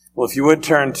Well, if you would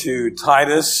turn to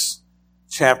Titus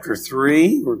chapter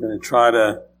 3, we're going to try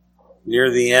to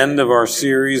near the end of our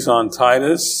series on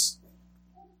Titus.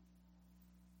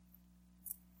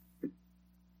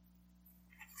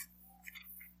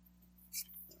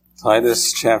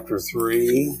 Titus chapter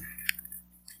 3.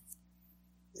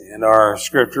 And our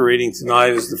scripture reading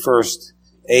tonight is the first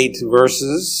 8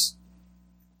 verses.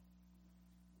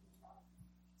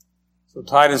 So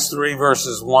Titus 3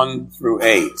 verses 1 through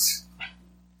 8.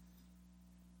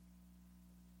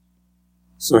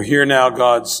 So hear now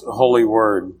God's holy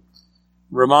word.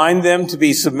 Remind them to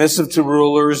be submissive to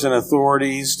rulers and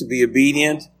authorities, to be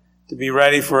obedient, to be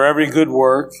ready for every good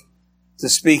work, to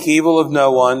speak evil of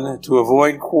no one, to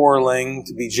avoid quarreling,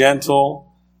 to be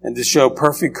gentle, and to show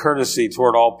perfect courtesy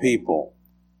toward all people.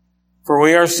 For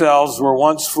we ourselves were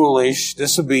once foolish,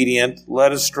 disobedient,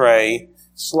 led astray,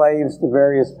 slaves to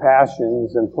various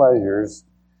passions and pleasures,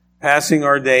 passing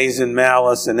our days in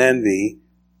malice and envy,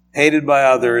 hated by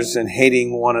others and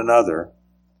hating one another.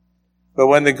 But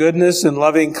when the goodness and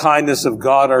loving kindness of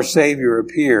God our Savior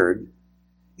appeared,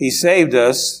 He saved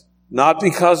us, not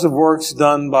because of works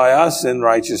done by us in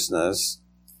righteousness,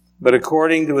 but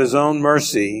according to His own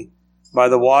mercy, by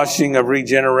the washing of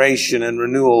regeneration and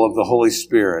renewal of the Holy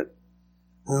Spirit,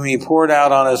 whom He poured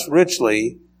out on us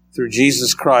richly through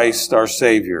Jesus Christ our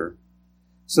Savior,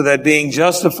 so that being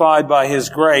justified by His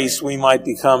grace, we might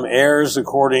become heirs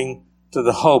according to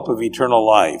the hope of eternal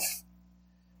life.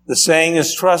 The saying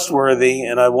is trustworthy,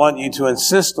 and I want you to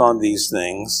insist on these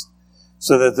things,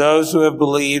 so that those who have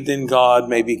believed in God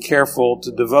may be careful to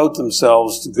devote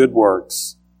themselves to good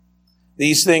works.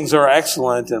 These things are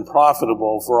excellent and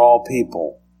profitable for all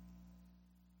people.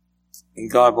 And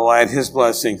God will add His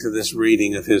blessing to this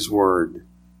reading of His Word.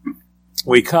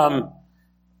 We come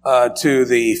to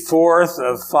the fourth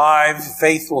of 5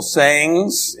 faithful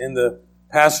sayings in the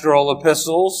pastoral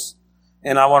epistles,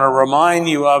 and I want to remind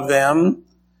you of them.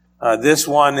 This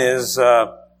one is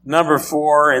number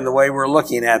 4 in the way we're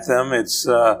looking at them. It's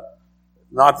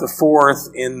not the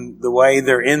 4th in the way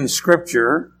they're in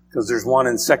Scripture, because there's one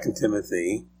in 2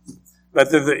 Timothy. But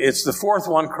it's the 4th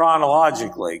one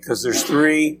chronologically, because there's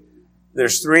 3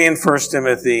 in 1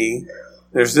 Timothy,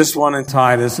 there's this one in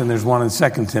Titus, and there's one in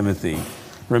 2 Timothy.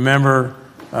 Remember,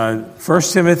 1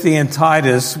 Timothy and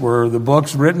Titus were the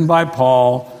books written by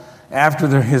Paul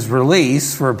after his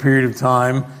release for a period of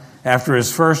time after his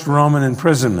first Roman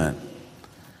imprisonment.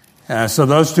 So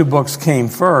those 2 books came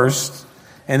first,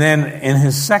 and then in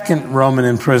his second Roman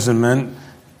imprisonment,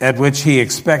 at which he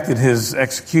expected his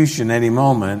execution any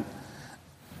moment,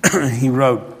 he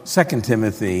wrote 2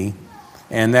 Timothy,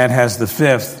 and that has the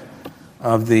 5th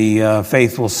of the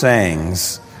faithful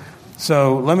sayings.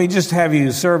 So let me just have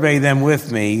you survey them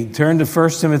with me. Turn to 1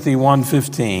 Timothy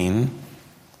 1:15.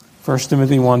 1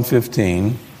 Timothy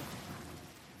 1:15.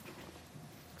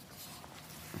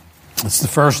 It's the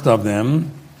first of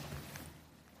them.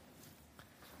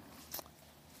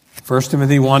 1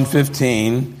 Timothy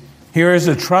 1:15. Here is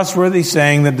a trustworthy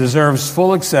saying that deserves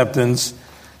full acceptance.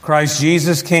 Christ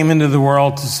Jesus came into the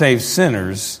world to save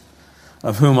sinners,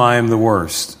 of whom I am the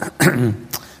worst.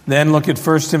 Then look at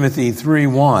 1 Timothy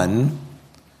 3:1.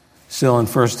 Still in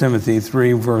 1 Timothy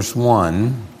 3 verse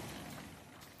 1.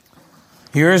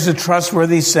 Here is a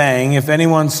trustworthy saying, if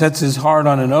anyone sets his heart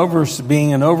on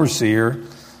being an overseer,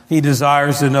 he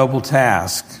desires a noble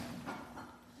task.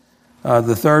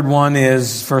 The third one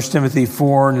is 1 Timothy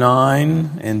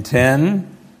 4:9 and 10.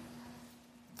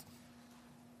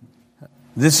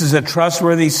 This is a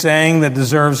trustworthy saying that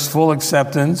deserves full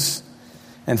acceptance,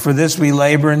 and for this we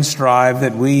labor and strive,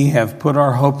 that we have put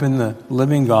our hope in the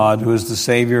living God, who is the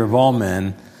Savior of all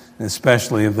men, and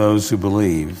especially of those who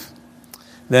believe.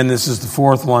 Then this is the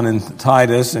 4th one in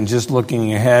Titus, and just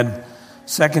looking ahead,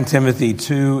 2 Timothy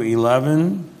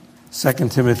 2:11.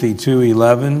 2 Timothy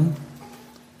 2:11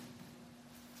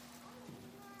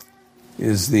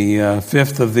 is the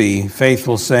 5th of the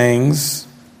faithful sayings.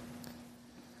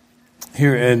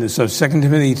 Here, and so 2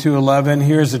 Timothy 2:11,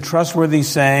 here is a trustworthy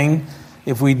saying,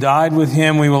 if we died with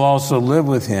Him, we will also live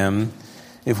with Him.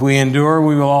 If we endure,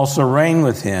 we will also reign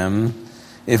with Him.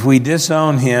 If we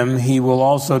disown Him, He will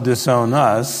also disown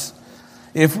us.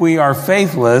 If we are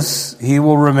faithless, He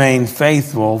will remain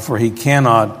faithful, for He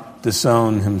cannot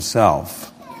disown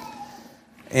Himself.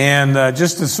 And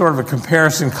just as sort of a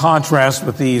comparison, contrast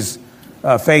with these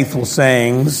faithful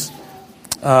sayings,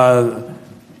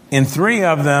 in 3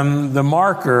 of them, the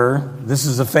marker, this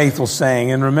is a faithful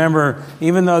saying. And remember,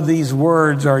 even though these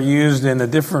words are used in a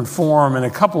different form in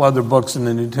a couple other books in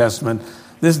the New Testament,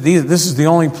 this is the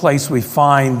only place we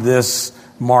find this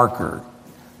marker.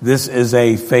 This is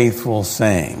a faithful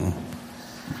saying.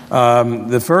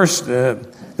 The first,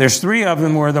 there's three of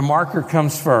them where the marker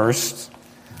comes first.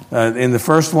 In the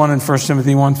first one in 1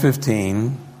 Timothy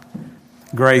 1:15,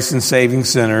 grace in saving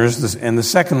sinners. And the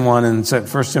second one in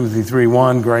 1 Timothy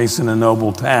 3:1, grace in a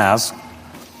noble task.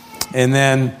 And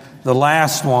then the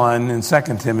last one in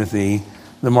 2 Timothy,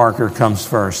 the marker comes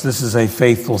first. This is a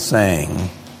faithful saying.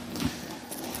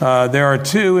 There are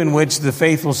two in which the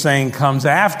faithful saying comes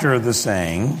after the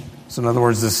saying. So in other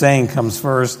words, the saying comes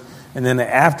first, and then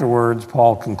afterwards,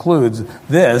 Paul concludes,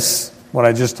 this, what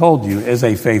I just told you, is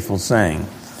a faithful saying.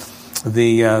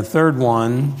 The third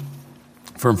one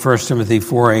from 1 Timothy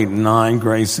 4:8 and 9,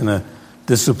 grace in a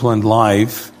disciplined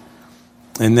life.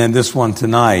 And then this one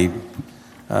tonight,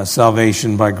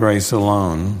 salvation by grace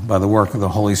alone, by the work of the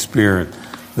Holy Spirit.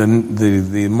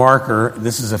 The marker,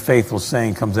 this is a faithful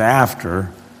saying, comes after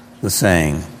the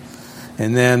saying.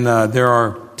 And then there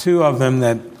are two of them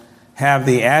that have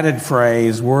the added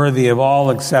phrase, worthy of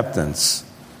all acceptance.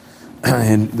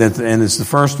 And it's the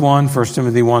first one, 1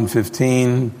 Timothy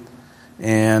 1:15,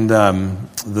 and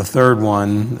the third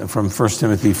one from 1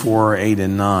 Timothy 4:8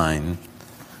 and 9.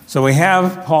 So we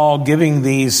have Paul giving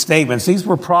these statements. These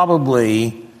were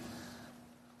probably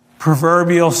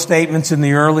proverbial statements in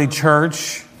the early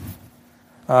church.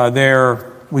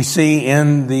 We see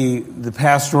in the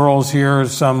pastorals here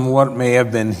some what may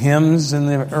have been hymns in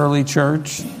the early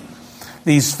church.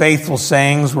 These faithful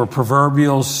sayings were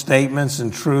proverbial statements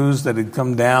and truths that had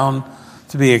come down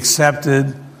to be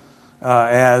accepted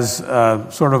as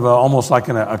sort of almost like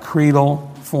a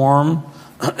creedal form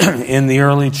in the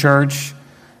early church.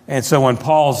 And so when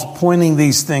Paul's pointing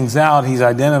these things out, he's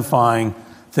identifying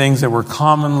things that were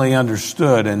commonly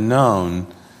understood and known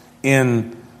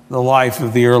in the life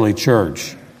of the early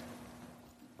church.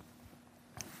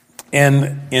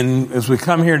 And as we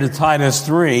come here to Titus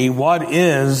 3, what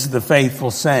is the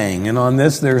faithful saying? And on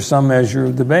this, there's some measure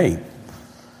of debate.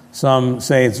 Some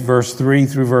say it's verse 3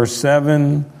 through verse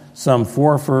 7, some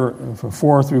 4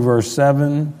 through verse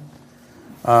 7.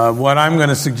 What I'm going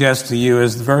to suggest to you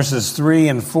is verses 3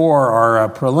 and 4 are a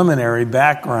preliminary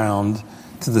background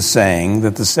to the saying,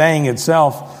 that the saying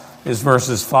itself is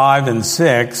verses 5 and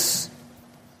 6,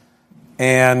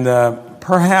 and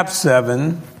perhaps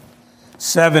 7.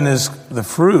 7 is the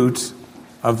fruit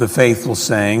of the faithful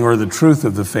saying, or the truth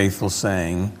of the faithful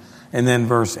saying. And then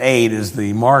verse 8 is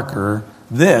the marker.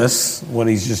 This, what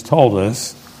he's just told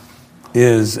us,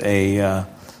 is a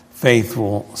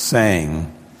faithful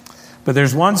saying. But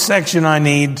there's one section I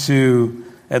need to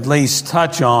at least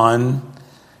touch on.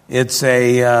 It's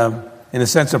in a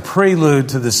sense, a prelude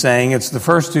to the saying. It's the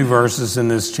first two verses in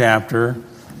this chapter.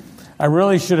 I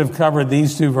really should have covered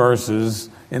these two verses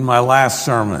in my last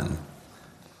sermon.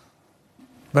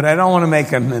 But I don't want to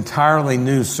make an entirely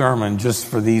new sermon just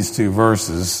for these two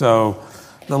verses. So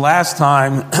the last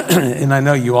time, and I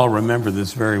know you all remember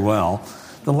this very well,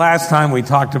 the last time we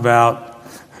talked about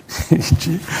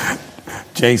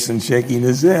Jason shaking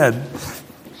his head.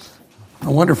 I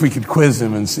wonder if we could quiz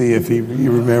him and see if he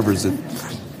remembers it.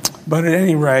 But at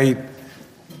any rate,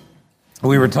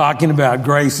 we were talking about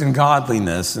grace and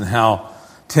godliness and how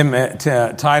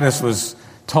Titus was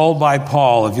told by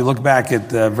Paul. If you look back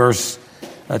at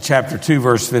chapter 2,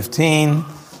 verse 15,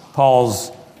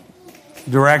 Paul's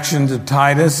direction to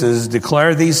Titus is,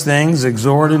 declare these things,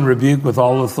 exhort and rebuke with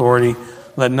all authority,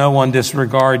 let no one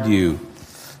disregard you.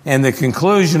 And the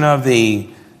conclusion of the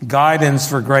guidance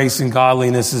for grace and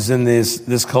godliness is in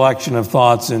this collection of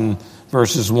thoughts in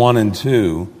verses 1 and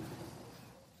 2.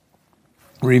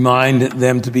 Remind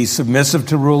them to be submissive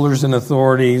to rulers and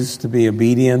authorities, to be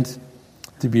obedient,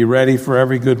 to be ready for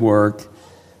every good work,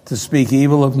 to speak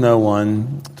evil of no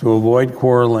one, to avoid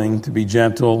quarreling, to be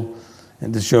gentle,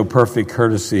 and to show perfect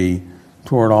courtesy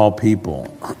toward all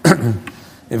people.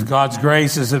 If God's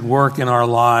grace is at work in our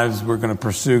lives, we're going to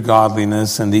pursue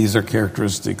godliness, and these are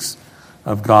characteristics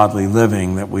of godly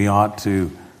living that we ought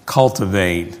to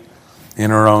cultivate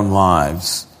in our own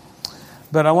lives.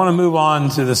 But I want to move on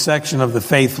to the section of the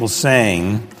faithful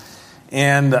saying,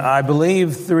 and I believe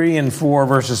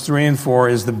verses 3 and 4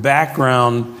 is the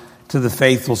background to the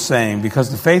faithful saying, because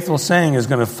the faithful saying is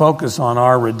going to focus on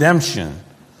our redemption,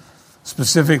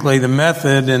 specifically the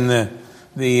method and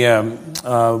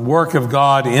the work of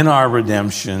God in our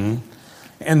redemption.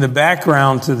 And the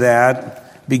background to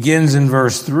that begins in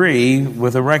verse 3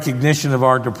 with a recognition of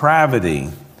our depravity.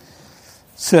 It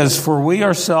says, for we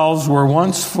ourselves were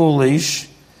once foolish,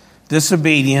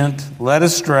 disobedient, led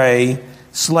astray,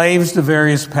 slaves to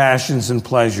various passions and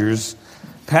pleasures,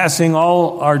 passing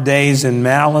all our days in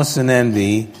malice and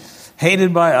envy,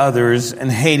 hated by others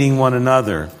and hating one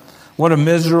another. What a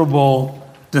miserable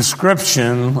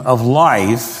description of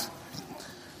life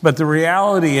But the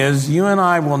reality is, you and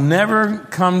I will never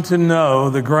come to know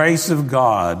the grace of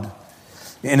God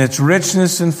in its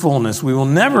richness and fullness. We will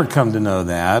never come to know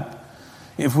that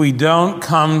if we don't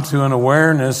come to an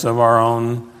awareness of our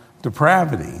own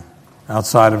depravity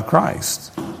outside of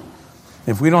Christ.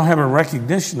 If we don't have a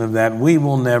recognition of that, we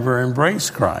will never embrace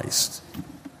Christ.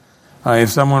 If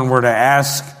someone were to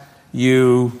ask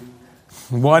you,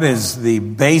 what is the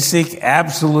basic,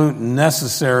 absolute,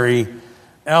 necessary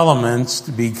elements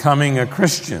to becoming a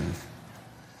Christian?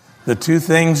 The two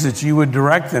things that you would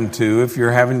direct them to, if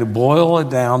you're having to boil it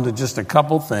down to just a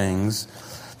couple things,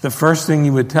 the first thing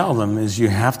you would tell them is you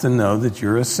have to know that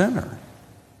you're a sinner.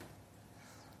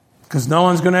 Because no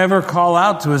one's going to ever call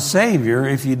out to a Savior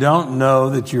if you don't know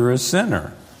that you're a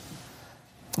sinner.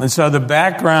 And so the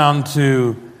background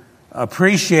to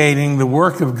appreciating the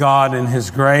work of God in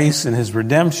His grace and His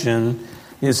redemption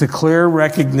is a clear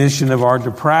recognition of our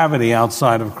depravity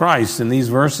outside of Christ. And these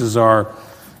verses are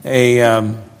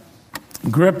a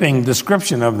gripping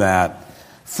description of that.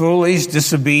 Foolish,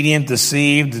 disobedient,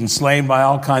 deceived, enslaved by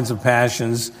all kinds of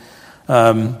passions,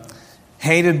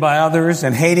 hated by others,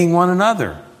 and hating one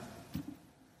another.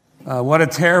 What a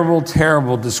terrible,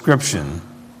 terrible description.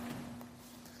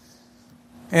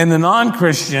 And the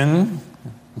non-Christian,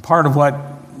 part of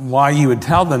why you would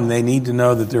tell them they need to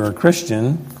know that they're a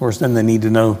Christian, of course, then they need to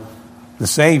know the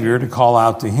Savior to call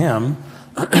out to Him.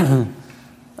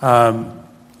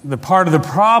 The part of the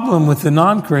problem with the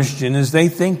non-Christian is they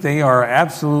think they are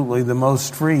absolutely the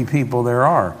most free people there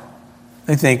are.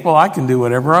 They think, well, I can do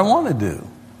whatever I want to do.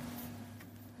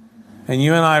 And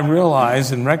you and I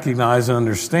realize and recognize and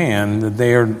understand that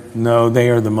they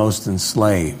are the most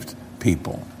enslaved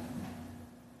people.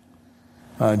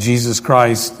 Jesus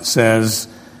Christ says,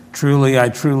 truly, I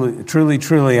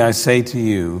say to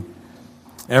you,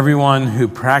 everyone who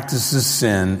practices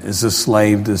sin is a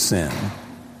slave to sin.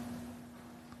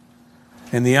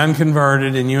 And the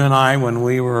unconverted, and you and I, when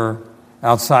we were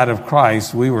outside of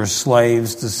Christ, we were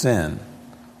slaves to sin.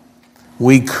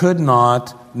 We could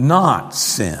not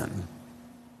sin.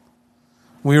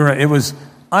 It was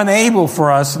unable for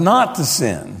us not to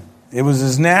sin. It was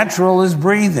as natural as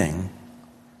breathing.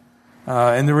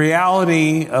 And the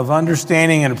reality of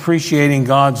understanding and appreciating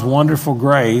God's wonderful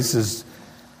grace is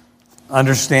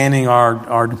understanding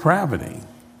our depravity.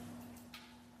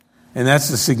 And that's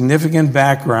a significant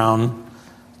background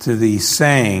to the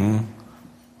saying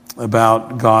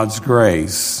about God's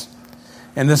grace.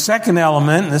 And the second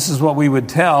element, and this is what we would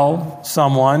tell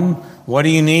someone, what do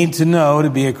you need to know to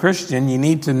be a Christian? You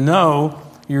need to know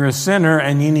you're a sinner,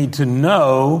 and you need to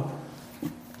know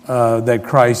that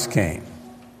Christ came.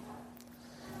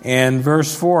 And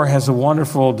verse 4 has a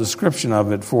wonderful description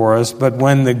of it for us. But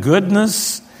when the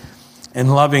goodness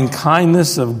and loving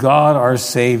kindness of God our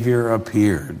Savior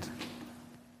appeared.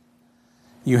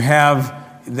 You have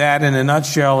that in a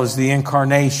nutshell is the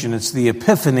incarnation. It's the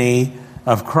epiphany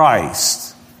of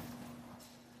Christ.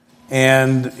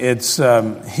 And it's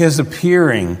His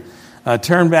appearing.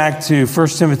 Turn back to 1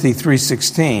 Timothy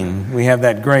 3:16. We have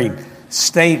that great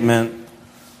statement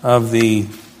of the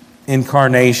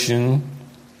incarnation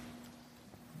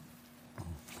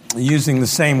using the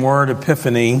same word,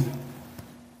 epiphany,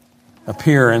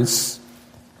 appearance.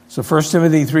 So 1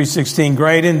 Timothy 3:16,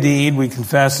 great indeed, we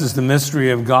confess, is the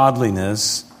mystery of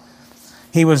godliness.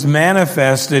 He was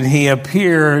manifested, He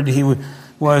appeared, He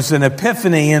was an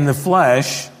epiphany in the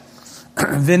flesh,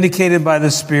 vindicated by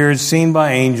the Spirit, seen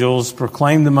by angels,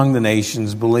 proclaimed among the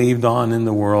nations, believed on in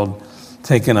the world,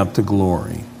 taken up to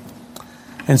glory.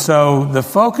 And so the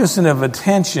focus and of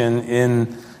attention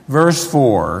in verse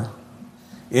 4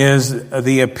 is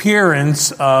the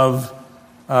appearance of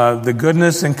the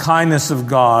goodness and kindness of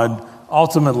God,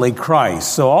 ultimately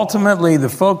Christ. So ultimately the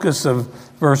focus of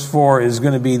verse 4 is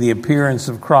going to be the appearance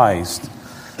of Christ.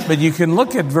 But you can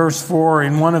look at verse 4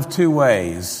 in one of two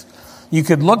ways. You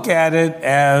could look at it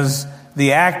as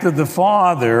the act of the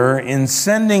Father in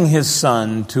sending His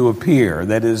Son to appear,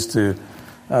 that is to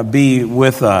be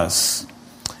with us.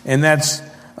 And that's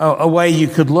a way you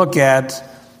could look at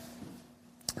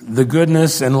the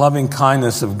goodness and loving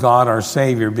kindness of God our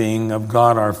Savior being of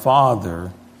God our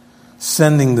Father,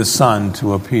 sending the Son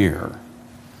to appear.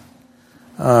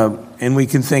 And we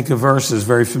can think of verses,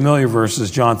 very familiar verses,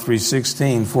 John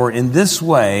 3:16, for in this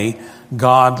way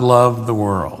God loved the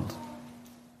world,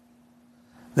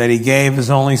 that He gave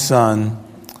His only Son,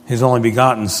 His only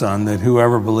begotten Son, that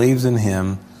whoever believes in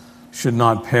Him should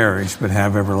not perish but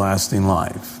have everlasting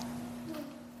life.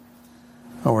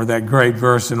 Or that great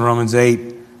verse in Romans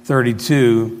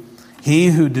 8:32, He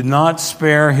who did not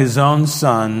spare His own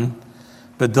Son,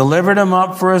 but delivered Him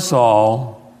up for us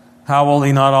all, how will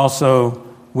He not also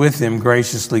with him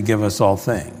graciously give us all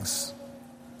things.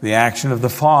 The action of the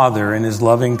Father in his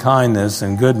loving kindness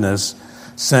and goodness,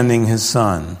 sending his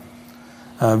Son.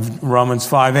 Romans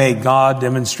 5:8, God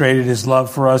demonstrated his love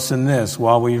for us in this: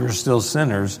 while we were still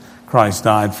sinners, Christ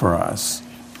died for us.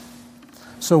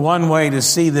 So one way to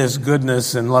see this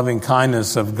goodness and loving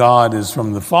kindness of God is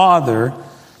from the Father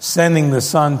sending the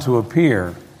Son to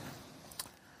appear.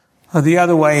 The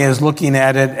other way is looking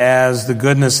at it as the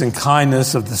goodness and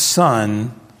kindness of the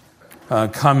Son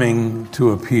coming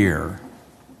to appear.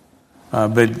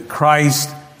 But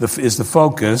Christ is the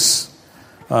focus,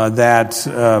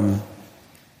 that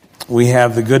we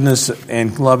have the goodness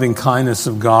and loving kindness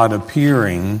of God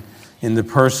appearing in the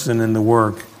person and the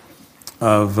work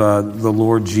of the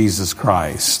Lord Jesus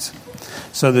Christ.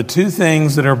 So the two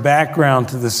things that are background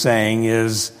to the saying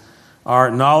is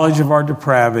our knowledge of our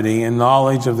depravity and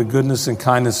knowledge of the goodness and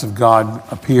kindness of God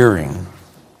appearing.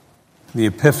 The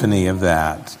epiphany of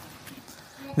that.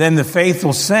 Then the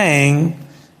faithful saying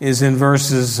is in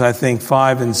verses, I think,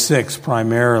 5 and 6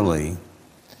 primarily.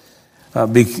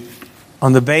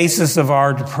 On the basis of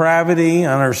our depravity,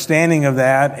 understanding of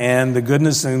that, and the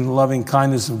goodness and loving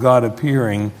kindness of God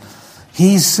appearing,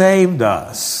 he saved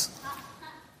us.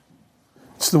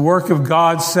 It's the work of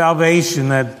God's salvation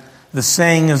that the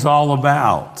saying is all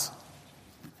about.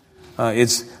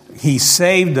 He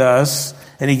saved us,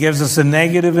 and he gives us a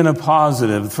negative and a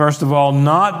positive. First of all,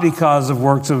 not because of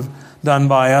works done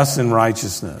by us in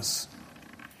righteousness.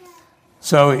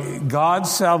 So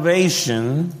God's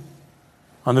salvation,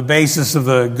 on the basis of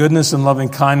the goodness and loving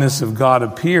kindness of God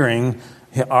appearing,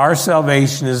 our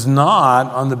salvation is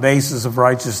not on the basis of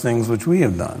righteous things which we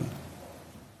have done.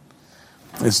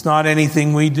 It's not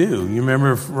anything we do. You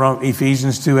remember from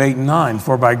Ephesians 2:8 and 9.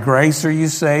 For by grace are you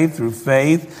saved through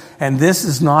faith, and this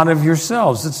is not of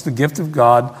yourselves. It's the gift of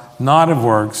God, not of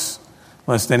works,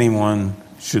 lest anyone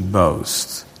should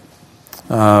boast.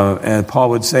 And Paul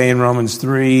would say in Romans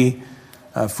 3,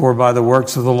 for by the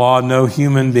works of the law, no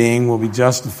human being will be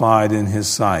justified in his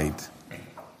sight.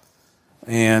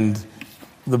 And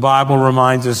the Bible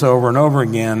reminds us over and over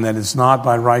again that it's not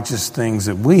by righteous things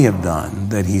that we have done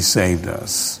that he saved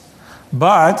us.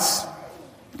 But,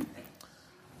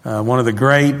 one of the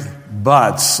great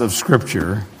buts of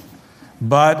Scripture,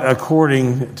 but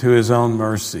according to his own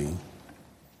mercy.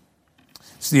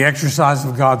 It's the exercise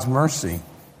of God's mercy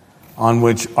on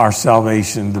which our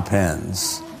salvation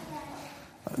depends.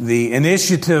 The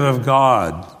initiative of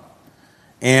God.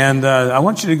 And I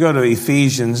want you to go to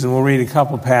Ephesians, and we'll read a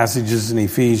couple passages in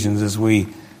Ephesians as we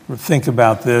think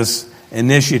about this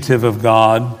initiative of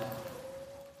God.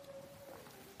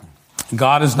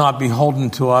 God is not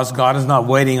beholden to us. God is not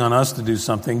waiting on us to do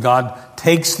something. God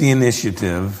takes the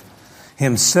initiative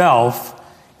himself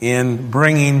in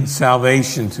bringing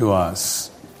salvation to us.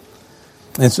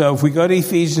 And so if we go to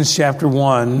Ephesians chapter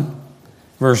 1,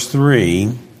 verse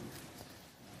 3,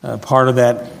 part of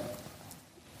that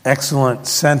excellent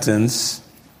sentence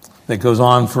that goes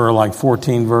on for like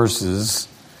 14 verses,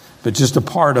 but just a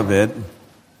part of it.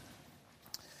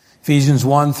 Ephesians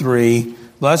 1:3,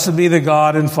 blessed be the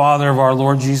God and Father of our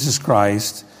Lord Jesus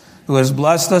Christ, who has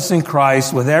blessed us in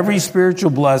Christ with every spiritual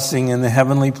blessing in the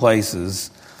heavenly places,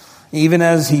 even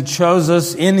as he chose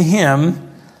us in him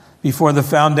before the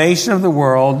foundation of the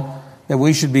world, that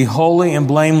we should be holy and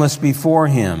blameless before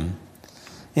him.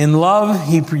 In love,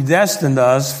 he predestined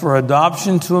us for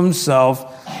adoption to himself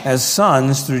as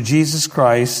sons through Jesus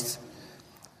Christ.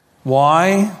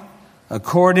 Why?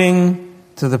 According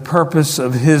to the purpose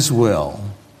of his will,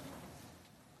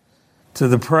 to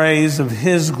the praise of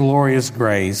his glorious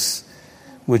grace,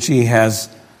 which he has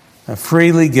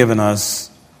freely given us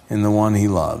in the one he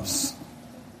loves.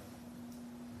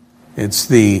 It's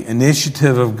the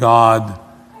initiative of God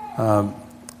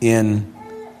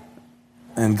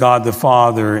and God the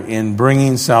Father in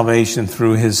bringing salvation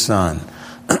through his Son.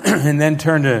 And then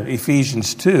turn to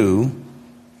Ephesians 2.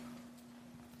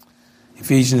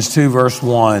 Ephesians 2, verse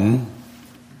 1.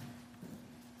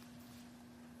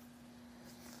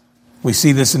 We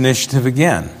see this initiative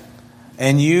again.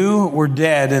 And you were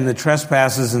dead in the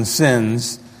trespasses and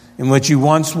sins in which you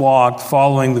once walked,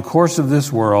 following the course of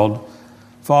this world,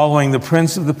 following the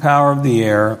prince of the power of the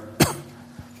air,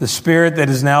 the spirit that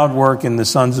is now at work in the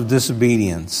sons of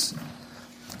disobedience,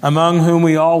 among whom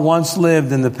we all once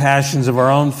lived in the passions of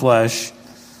our own flesh,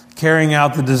 carrying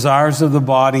out the desires of the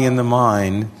body and the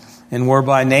mind, and were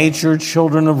by nature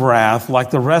children of wrath like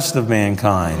the rest of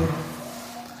mankind.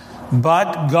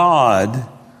 But God,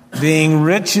 being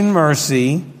rich in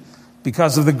mercy,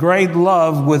 because of the great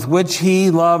love with which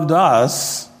he loved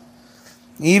us,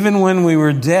 even when we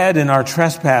were dead in our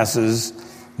trespasses,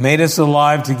 made us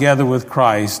alive together with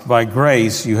Christ. By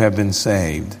grace you have been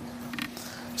saved.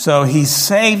 So he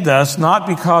saved us not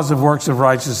because of works of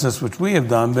righteousness which we have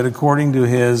done, but according to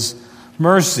his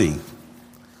mercy.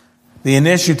 The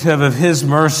initiative of his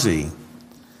mercy.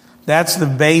 That's the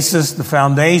basis, the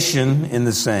foundation in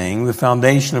the saying, the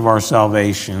foundation of our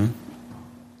salvation.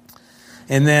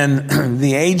 And then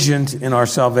the agent in our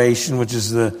salvation, which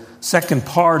is the second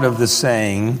part of the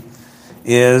saying,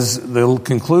 is the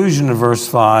conclusion of verse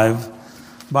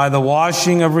 5, by the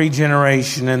washing of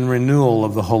regeneration and renewal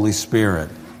of the Holy Spirit.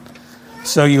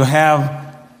 So you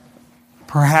have,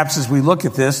 perhaps as we look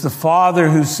at this, the Father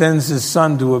who sends his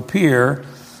Son to appear,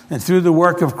 and through the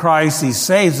work of Christ he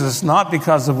saves us, not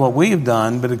because of what we have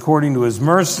done, but according to his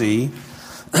mercy,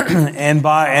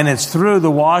 and it's through the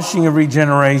washing of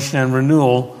regeneration and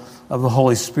renewal of the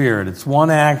Holy Spirit. It's one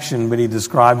action, but he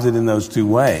describes it in those two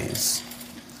ways.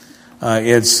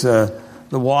 It's the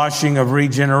washing of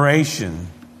regeneration.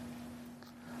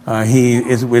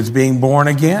 It's being born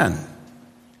again.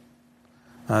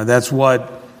 That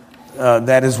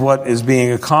is what is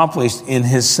being accomplished in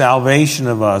his salvation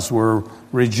of us. We're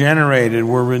regenerated,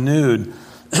 we're renewed.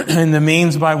 And the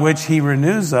means by which he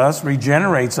renews us,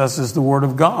 regenerates us, is the Word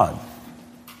of God.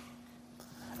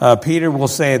 Peter will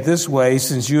say it this way,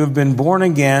 since you have been born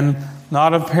again,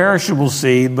 not of perishable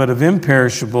seed, but of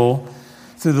imperishable,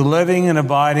 through the living and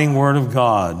abiding Word of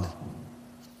God.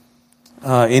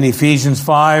 In Ephesians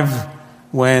 5,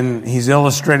 when he's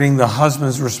illustrating the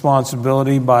husband's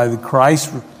responsibility by the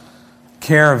Christ's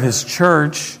care of his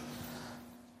church,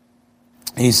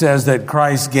 he says that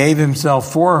Christ gave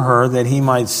himself for her that he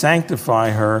might sanctify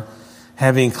her,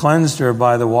 having cleansed her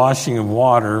by the washing of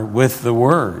water with the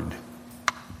Word.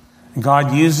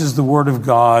 God uses the Word of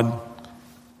God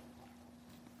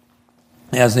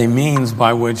as a means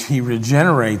by which he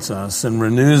regenerates us and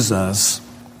renews us.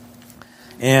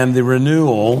 And the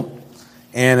renewal,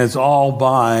 and it's all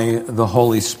by the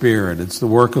Holy Spirit. It's the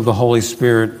work of the Holy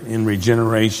Spirit in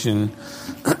regeneration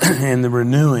and the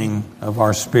renewing of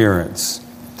our spirits.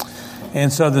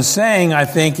 And so the saying, I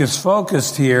think, is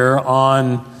focused here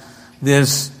on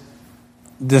this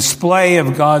display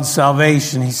of God's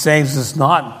salvation. He saves us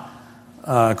not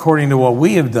according to what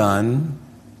we have done,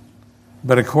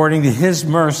 but according to his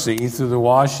mercy through the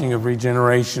washing of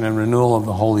regeneration and renewal of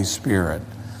the Holy Spirit.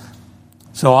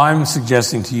 So I'm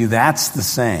suggesting to you that's the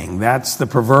saying. That's the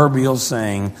proverbial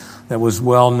saying that was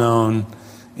well known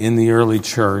in the early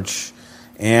church,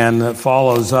 and that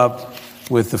follows up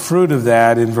with the fruit of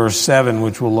that in verse 7,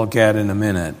 which we'll look at in a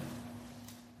minute.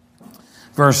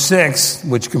 Verse 6,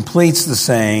 which completes the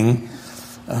saying,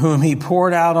 whom he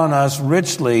poured out on us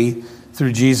richly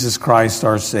through Jesus Christ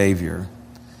our Savior.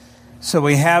 So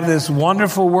we have this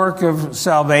wonderful work of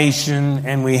salvation,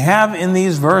 and we have in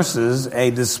these verses a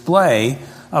display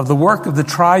of the work of the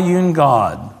triune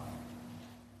God.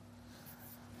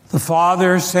 The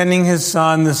Father sending his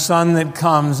Son, the Son that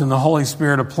comes, and the Holy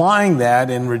Spirit applying that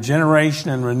in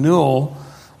regeneration and renewal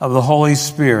of the Holy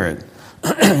Spirit.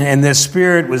 And this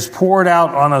Spirit was poured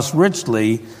out on us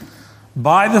richly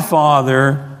by the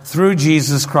Father through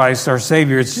Jesus Christ our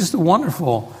Savior. It's just a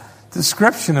wonderful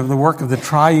description of the work of the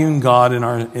triune God in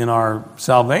our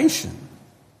salvation.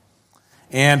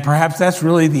 And perhaps that's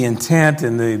really the intent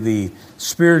and the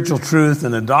spiritual truth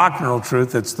and the doctrinal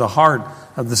truth that's the heart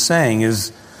of the saying,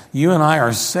 is you and I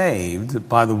are saved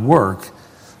by the work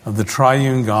of the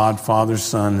triune God, Father,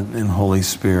 Son, and Holy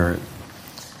Spirit.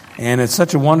 And it's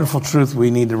such a wonderful truth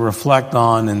we need to reflect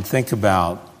on and think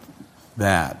about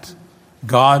that.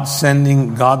 God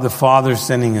the Father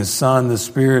sending his Son, the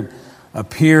Spirit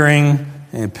appearing,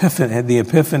 the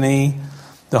Epiphany.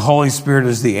 The Holy Spirit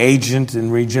is the agent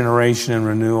in regeneration and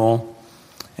renewal,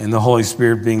 and the Holy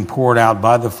Spirit being poured out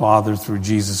by the Father through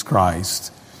Jesus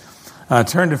Christ.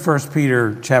 Turn to 1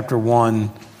 Peter chapter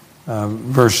 1,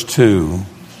 verse 2.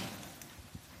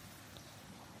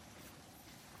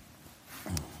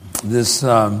 This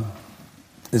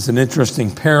is an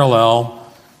interesting parallel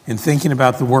in thinking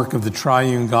about the work of the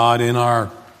triune God in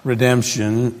our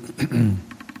redemption.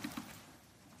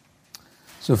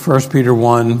 So 1 Peter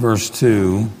 1, verse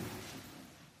 2.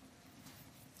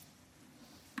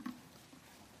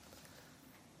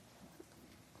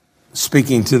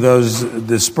 Speaking to those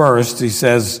dispersed, he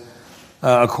says,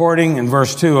 in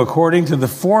verse 2, according to the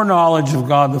foreknowledge of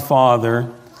God the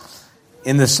Father,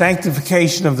 in the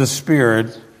sanctification of the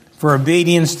Spirit, for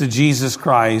obedience to Jesus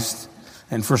Christ,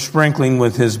 and for sprinkling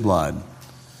with his blood.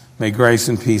 May grace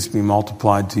and peace be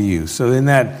multiplied to you. So in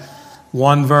that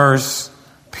one verse,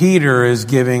 Peter is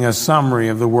giving a summary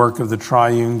of the work of the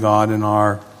triune God in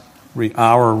our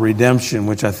redemption,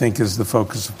 which I think is the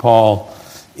focus of Paul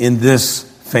in this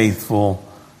faithful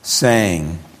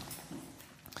saying.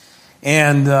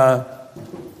 And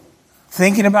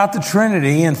thinking about the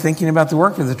Trinity and thinking about the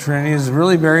work of the Trinity is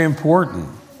really very important.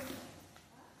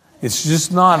 It's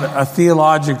just not a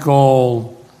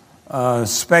theological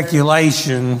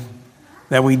speculation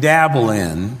that we dabble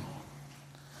in.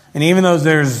 And even though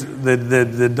there's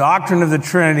the doctrine of the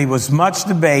Trinity was much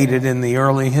debated in the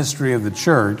early history of the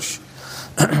church,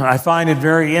 I find it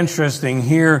very interesting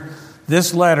here,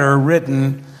 this letter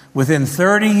written within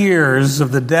 30 years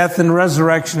of the death and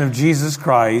resurrection of Jesus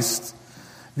Christ,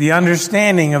 the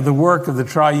understanding of the work of the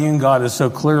triune God is so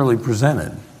clearly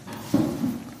presented.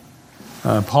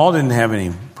 Paul didn't have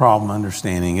any problem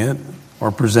understanding it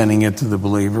or presenting it to the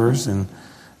believers and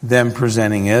them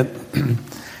presenting it.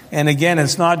 And again,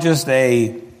 it's not just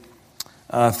a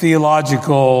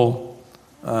theological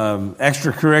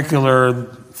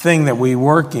extracurricular thing that we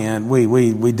work in,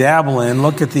 we dabble in.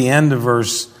 Look at the end of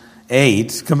verse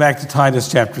 8. Come back to Titus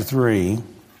chapter 3.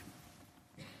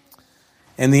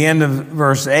 In the end of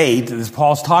verse 8, as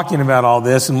Paul's talking about all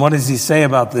this, and what does he say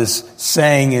about this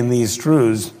saying in these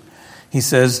truths? He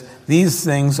says, these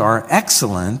things are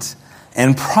excellent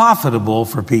and profitable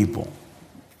for people.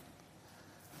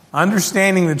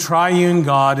 Understanding the triune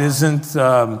God isn't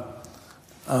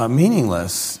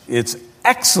meaningless. It's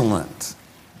excellent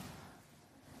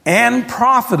and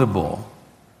profitable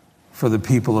for the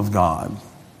people of God.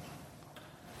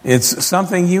 It's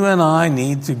something you and I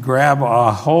need to grab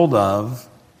a hold of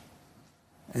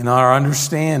in our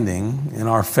understanding, in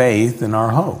our faith, in our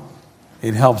hope.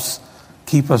 It helps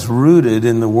keep us rooted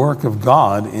in the work of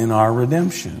God in our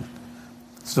redemption.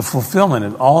 It's the fulfillment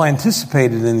of all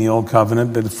anticipated in the Old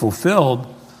Covenant, but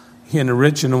fulfilled in a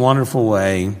rich and a wonderful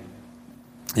way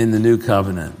in the New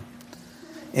Covenant.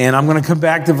 And I'm going to come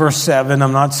back to verse 7.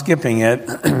 I'm not skipping it.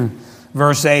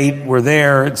 Verse 8, we're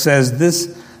there. It says,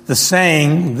 this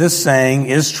saying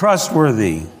is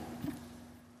trustworthy.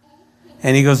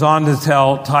 And he goes on to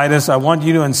tell Titus, I want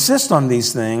you to insist on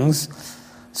these things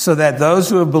so that those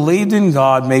who have believed in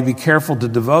God may be careful to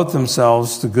devote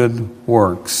themselves to good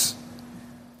works.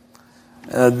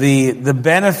 The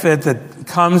benefit that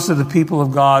comes to the people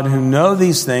of God who know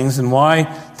these things and why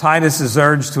Titus is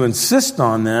urged to insist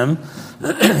on them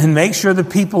and make sure that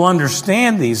people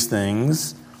understand these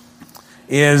things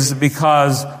is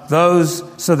because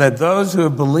so that those who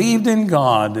have believed in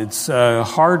God, it's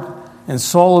heart and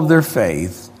soul of their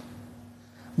faith,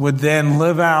 would then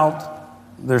live out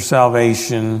their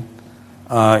salvation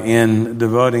in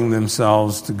devoting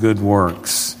themselves to good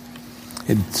works.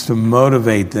 It's to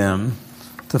motivate them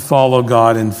to follow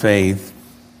God in faith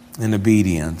and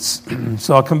obedience.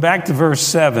 So I'll come back to verse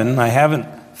 7. I haven't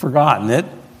forgotten it.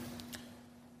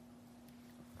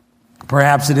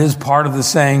 Perhaps it is part of the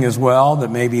saying as well,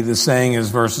 that maybe the saying is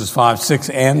verses 5, 6,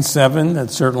 and 7.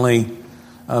 That's certainly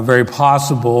very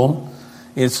possible.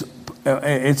 It's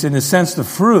in a sense the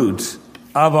fruit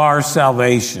of our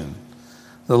salvation.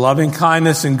 The loving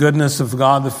kindness and goodness of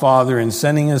God the Father in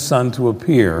sending His Son to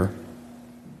appear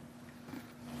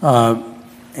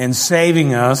and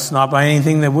saving us, not by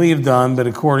anything that we have done, but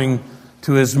according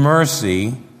to His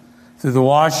mercy, through the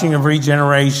washing of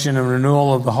regeneration and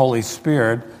renewal of the Holy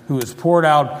Spirit, who is poured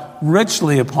out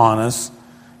richly upon us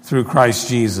through Christ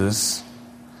Jesus,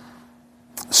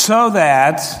 so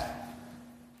that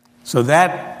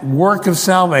work of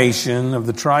salvation of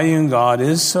the triune God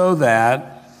is so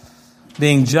that,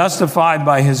 being justified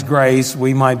by His grace,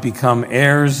 we might become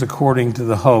heirs according to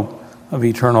the hope of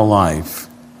eternal life.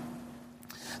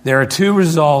 There are two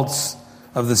results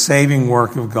of the saving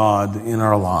work of God in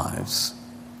our lives,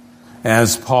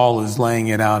 as Paul is laying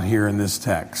it out here in this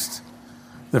text.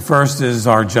 The first is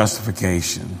our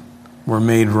justification. We're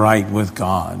made right with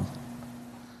God.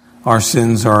 Our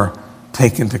sins are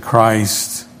taken to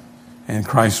Christ, and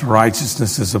Christ's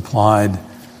righteousness is applied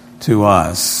to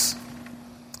us.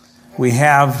 We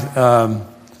have,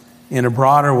 in a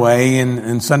broader way,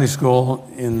 in Sunday school,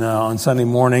 on Sunday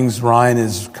mornings, Ryan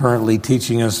is currently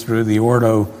teaching us through the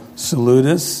Ordo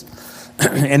Salutis.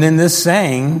 And in this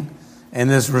saying and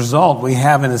this result, we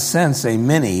have, in a sense, a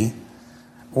mini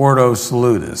Ordo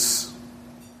Salutis.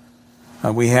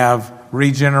 We have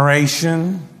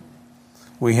regeneration,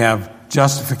 we have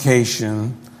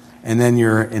justification, and then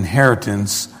your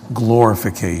inheritance,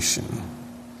 glorification.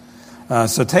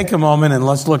 So take a moment and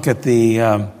let's look at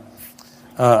the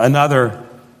another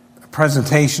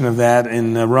presentation of that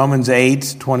in Romans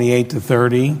 8, 28 to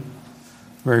 30.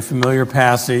 Very familiar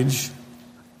passage.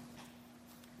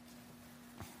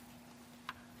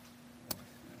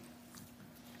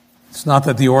 It's not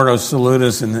that the Ordo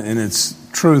Salutis in its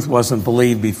truth wasn't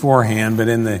believed beforehand, but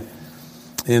in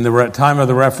In the time of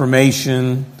the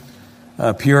Reformation,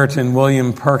 Puritan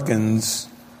William Perkins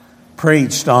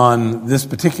preached on this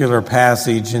particular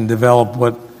passage and developed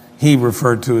what he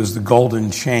referred to as the golden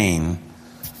chain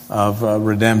of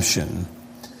redemption.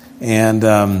 And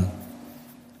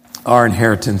our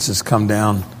inheritance has come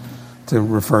down to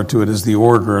refer to it as the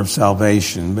order of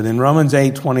salvation. But in Romans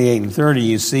 8:28 and 30,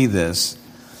 you see this.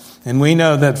 And we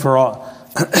know that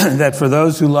that for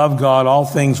those who love God, all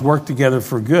things work together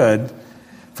for good,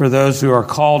 for those who are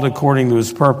called according to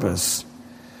his purpose.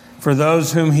 For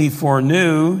those whom he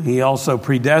foreknew, he also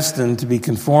predestined to be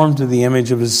conformed to the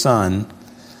image of his Son,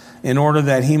 in order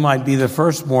that he might be the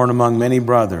firstborn among many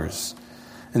brothers.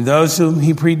 And those whom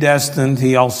he predestined,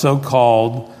 he also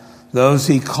called. Those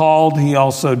he called, he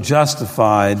also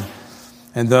justified.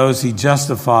 And those he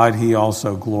justified, he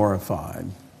also glorified.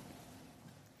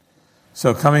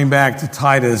 So coming back to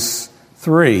Titus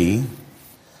 3,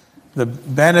 the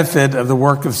benefit of the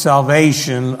work of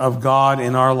salvation of God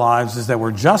in our lives is that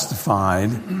we're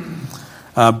justified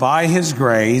by his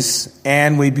grace,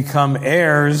 and we become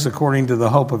heirs according to the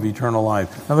hope of eternal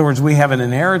life. In other words, we have an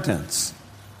inheritance.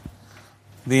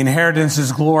 The inheritance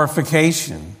is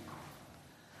glorification,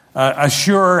 a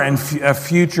sure and a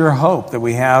future hope that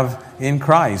we have in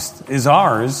Christ is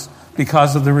ours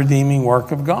because of the redeeming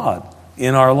work of God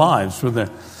in our lives, for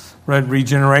the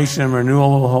regeneration and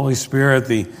renewal of the Holy Spirit,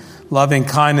 the loving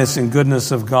kindness and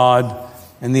goodness of God,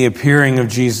 and the appearing of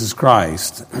Jesus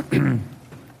Christ.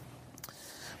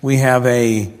 We have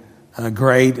a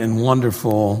great and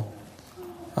wonderful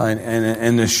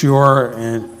and a sure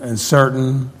and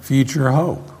certain future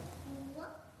hope.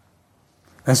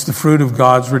 That's the fruit of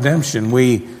God's redemption.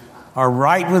 We are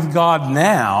right with God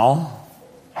now,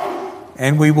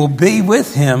 and we will be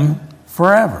with him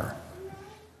forever.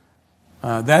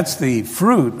 That's the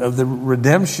fruit of the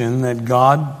redemption that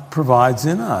God provides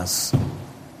in us.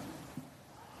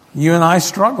 You and I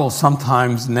struggle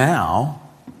sometimes now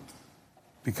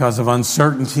because of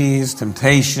uncertainties,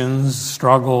 temptations,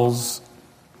 struggles.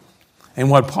 And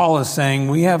what Paul is saying,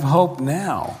 we have hope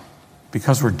now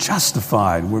because we're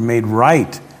justified. We're made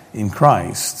right in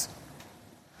Christ.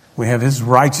 We have his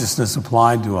righteousness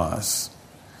applied to us.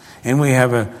 And we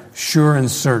have a sure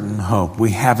and certain hope.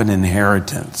 We have an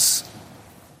inheritance.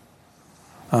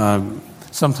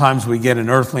 Sometimes we get an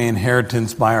earthly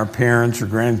inheritance by our parents or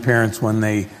grandparents when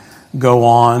they go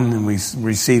on, and we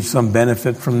receive some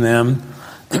benefit from them.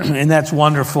 And that's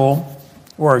wonderful,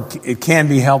 or it can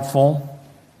be helpful.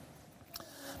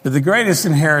 But the greatest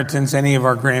inheritance any of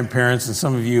our grandparents, and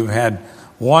some of you have had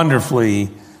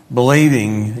wonderfully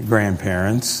believing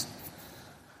grandparents,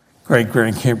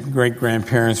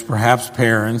 great-grandparents, perhaps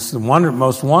parents, the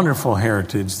most wonderful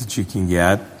heritage that you can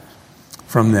get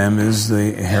from them is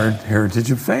the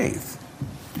heritage of faith.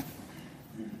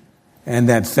 And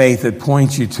that faith that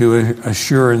points you to a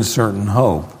sure and certain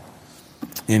hope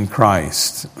in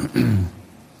Christ.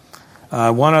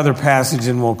 One other passage,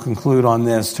 and we'll conclude on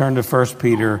this. Turn to 1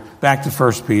 Peter, back to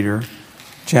 1 Peter,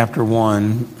 chapter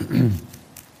 1.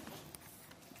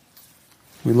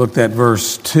 We looked at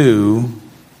verse 2.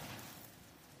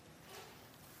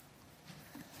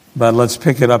 But let's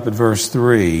pick it up at verse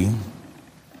 3.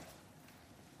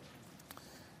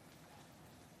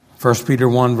 1 Peter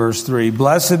 1, verse 3.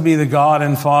 Blessed be the God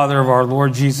and Father of our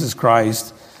Lord Jesus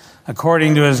Christ.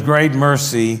 According to his great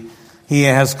mercy, he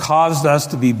has caused us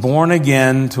to be born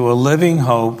again to a living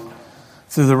hope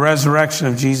through the resurrection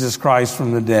of Jesus Christ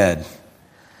from the dead,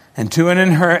 and to an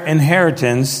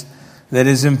inheritance that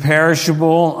is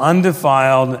imperishable,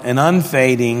 undefiled, and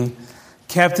unfading,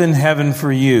 kept in heaven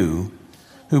for you,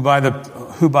 who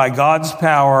by God's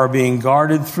power are being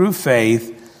guarded through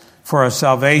faith for a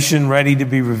salvation ready to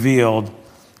be revealed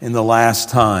in the last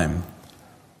time.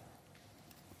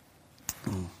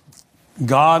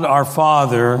 God our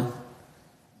Father,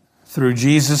 through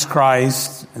Jesus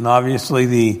Christ, and obviously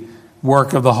the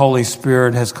work of the Holy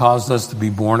Spirit, has caused us to be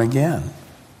born again.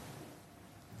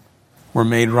 We're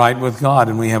made right with God,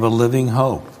 and we have a living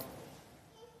hope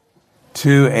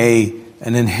to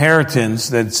an inheritance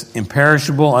that's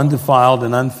imperishable, undefiled,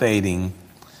 and unfading.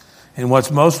 And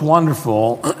what's most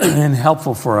wonderful and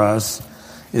helpful for us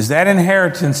is that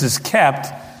inheritance is kept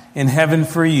in heaven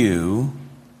for you.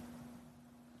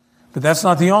 But that's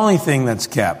not the only thing that's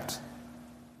kept.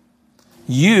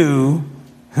 You,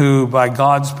 who by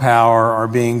God's power are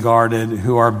being guarded,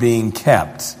 who are being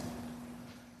kept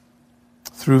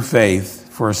through faith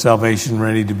for a salvation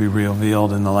ready to be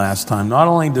revealed in the last time. Not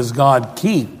only does God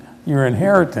keep your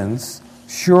inheritance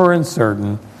sure and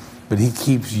certain, but he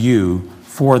keeps you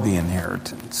for the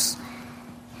inheritance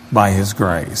by his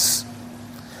grace.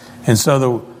 And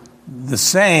so the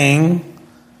saying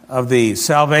of the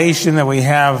salvation that we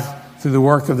have through the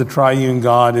work of the triune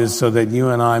God is so that you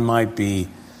and I might be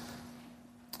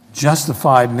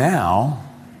justified now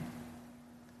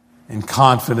and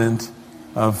confident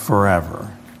of forever,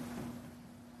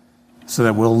 so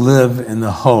that we'll live in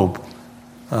the hope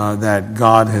that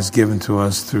God has given to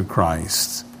us through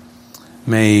Christ.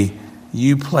 May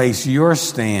you place your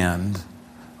stand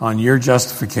on your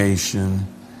justification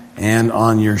and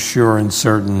on your sure and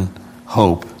certain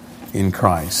hope in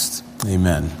Christ.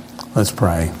 Amen. Let's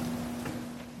pray.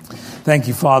 Thank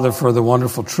you, Father, for the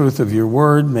wonderful truth of your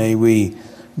word. May we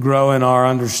grow in our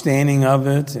understanding of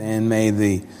it, and may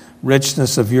the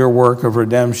richness of your work of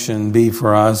redemption be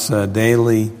for us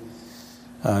daily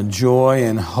joy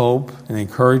and hope and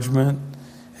encouragement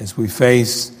as we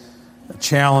face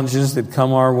challenges that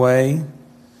come our way.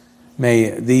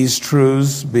 May these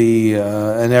truths be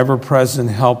an ever-present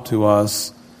help to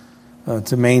us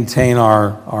to maintain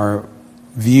our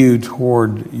view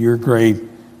toward your great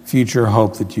future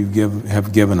hope that you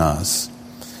have given us.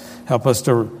 Help us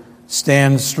to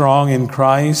stand strong in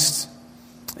Christ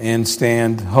and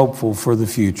stand hopeful for the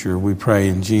future. We pray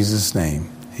in Jesus' name.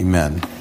 Amen.